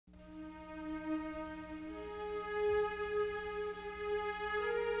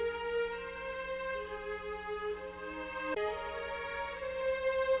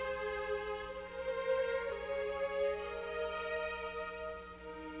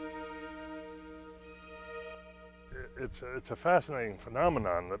it's a fascinating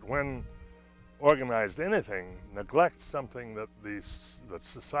phenomenon that when organized anything neglects something that that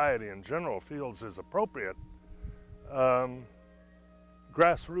society in general feels is appropriate,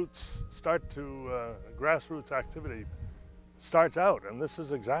 grassroots activity starts out, and this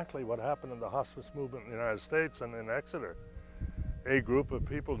is exactly what happened in the hospice movement in the United States and in Exeter. A group of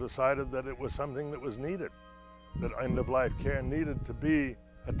people decided that it was something that was needed, that end-of-life care needed to be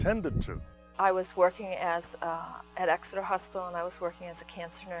attended to. I was working at Exeter Hospital, and I was working as a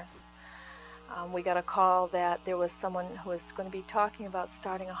cancer nurse. We got a call that there was someone who was going to be talking about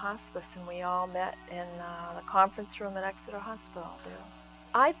starting a hospice, and we all met in the conference room at Exeter Hospital.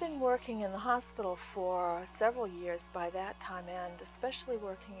 I'd been working in the hospital for several years by that time, and especially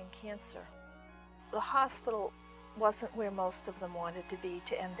working in cancer. The hospital wasn't where most of them wanted to be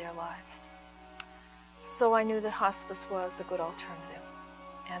to end their lives. So I knew that hospice was a good alternative.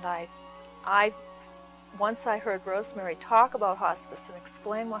 And once I heard Rosemary talk about hospice and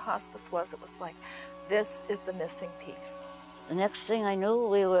explain what hospice was, it was like, this is the missing piece. The next thing I knew,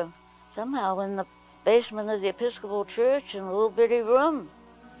 we were somehow in the basement of the Episcopal Church in a little bitty room.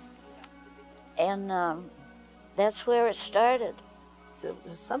 And that's where it started. It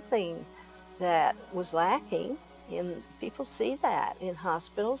was something that was lacking, and people see that in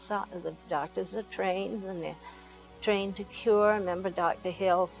hospitals. The doctors are trained, and they're trained to cure. I remember Dr.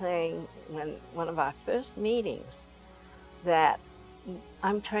 Hill saying when one of our first meetings that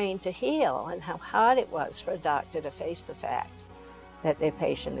I'm trained to heal, and how hard it was for a doctor to face the fact that their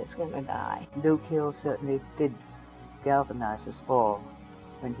patient is going to die. Luke Hill certainly did galvanize us all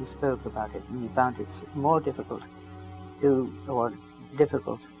when he spoke about it, and he found it more difficult to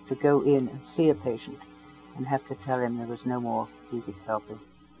go in and see a patient and have to tell him there was no more he could help him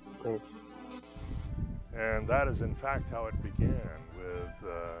with. And that is in fact how it began,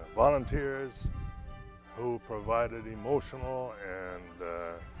 with volunteers who provided emotional and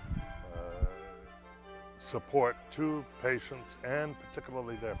support to patients and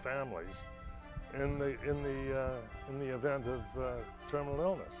particularly their families in the event of terminal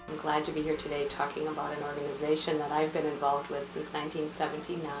illness. I'm glad to be here today talking about an organization that I've been involved with since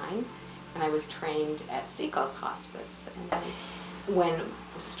 1979, and I was trained at Seacoast Hospice. And when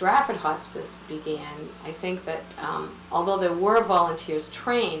Stratford Hospice began, I think that although there were volunteers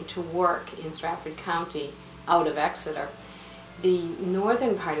trained to work in Stratford County out of Exeter, the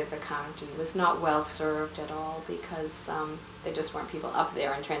northern part of the county was not well served at all because there just weren't people up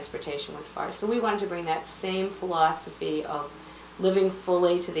there and transportation was far. So we wanted to bring that same philosophy of living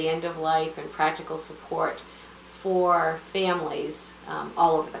fully to the end of life and practical support for families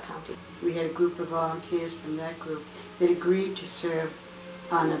all over the county. We had a group of volunteers from that group that agreed to serve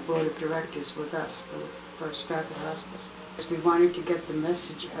on the board of directors with us for Stratford Hospice. We wanted to get the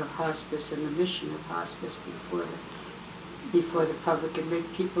message of hospice and the mission of hospice before the public and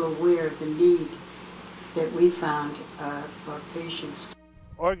make people aware of the need that we found for patients.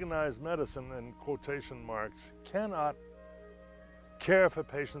 Organized medicine, in quotation marks, cannot care for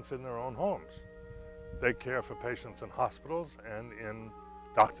patients in their own homes. They care for patients in hospitals and in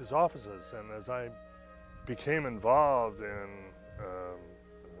doctors' offices. And as I became involved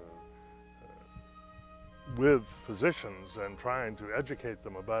with physicians and trying to educate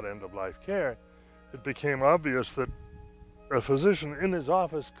them about end-of-life care, it became obvious that a physician in his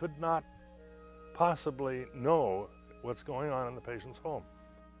office could not possibly know what's going on in the patient's home.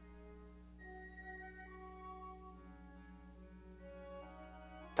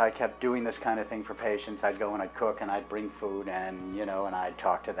 I kept doing this kind of thing for patients. I'd go and I'd cook and I'd bring food and, and I'd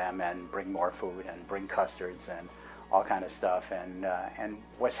talk to them and bring more food and bring custards and all kind of stuff, and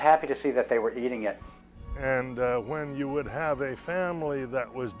was happy to see that they were eating it. And when you would have a family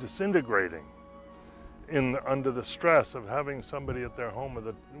that was disintegrating under the stress of having somebody at their home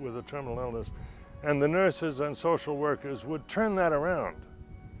with a terminal illness, and the nurses and social workers would turn that around.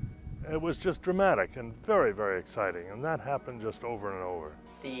 It was just dramatic and very, very exciting, and that happened just over and over.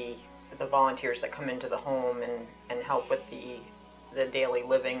 The volunteers that come into the home and help with the daily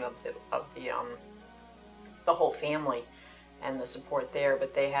living of the whole family and the support there,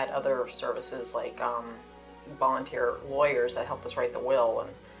 but they had other services like volunteer lawyers that helped us write the will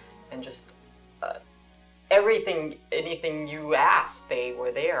and just anything you asked, they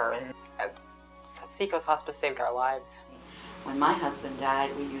were there. And Seacoast Hospice saved our lives. When my husband died,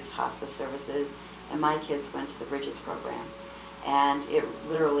 we used hospice services, and my kids went to the Bridges program. And it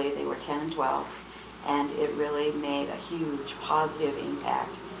literally, they were 10 and 12, and it really made a huge positive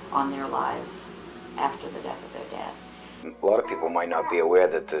impact on their lives after the death of their dad. A lot of people might not be aware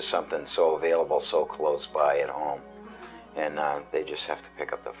that there's something so available so close by at home, and they just have to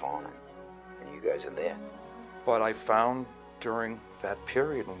pick up the phone, and you guys are there. But I found during that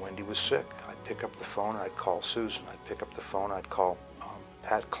period when Wendy was sick, I'd pick up the phone, I'd call Susan, I'd pick up the phone, I'd call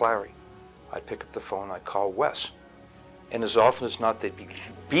Pat Clary, I'd pick up the phone, I'd call Wes. And as often as not, they'd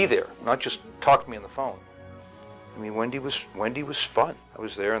be there, not just talk to me on the phone. I mean, Wendy was fun. I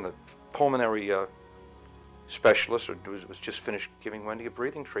was there, and the pulmonary specialist was just finished giving Wendy a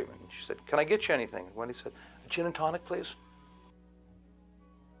breathing treatment. And she said, "Can I get you anything?" And Wendy said, "A gin and tonic, please."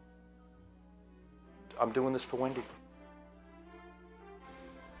 I'm doing this for Wendy.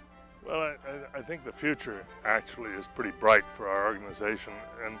 Well, I think the future actually is pretty bright for our organization,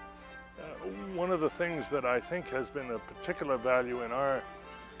 and one of the things that I think has been of particular value in our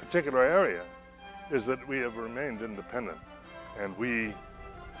particular area is that we have remained independent, and we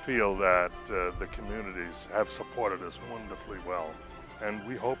feel that the communities have supported us wonderfully well, and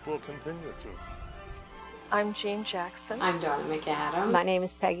we hope will continue to. I'm Jean Jackson. I'm Donna McAdam. My name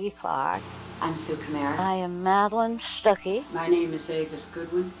is Peggy Clark. I'm Sue Kamara. I am Madeline Stuckey. My name is Avis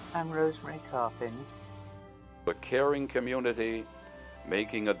Goodwin. I'm Rosemary Coffin. A caring community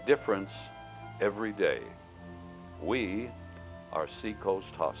making a difference every day. We are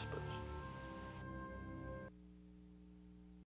Seacoast Hospice.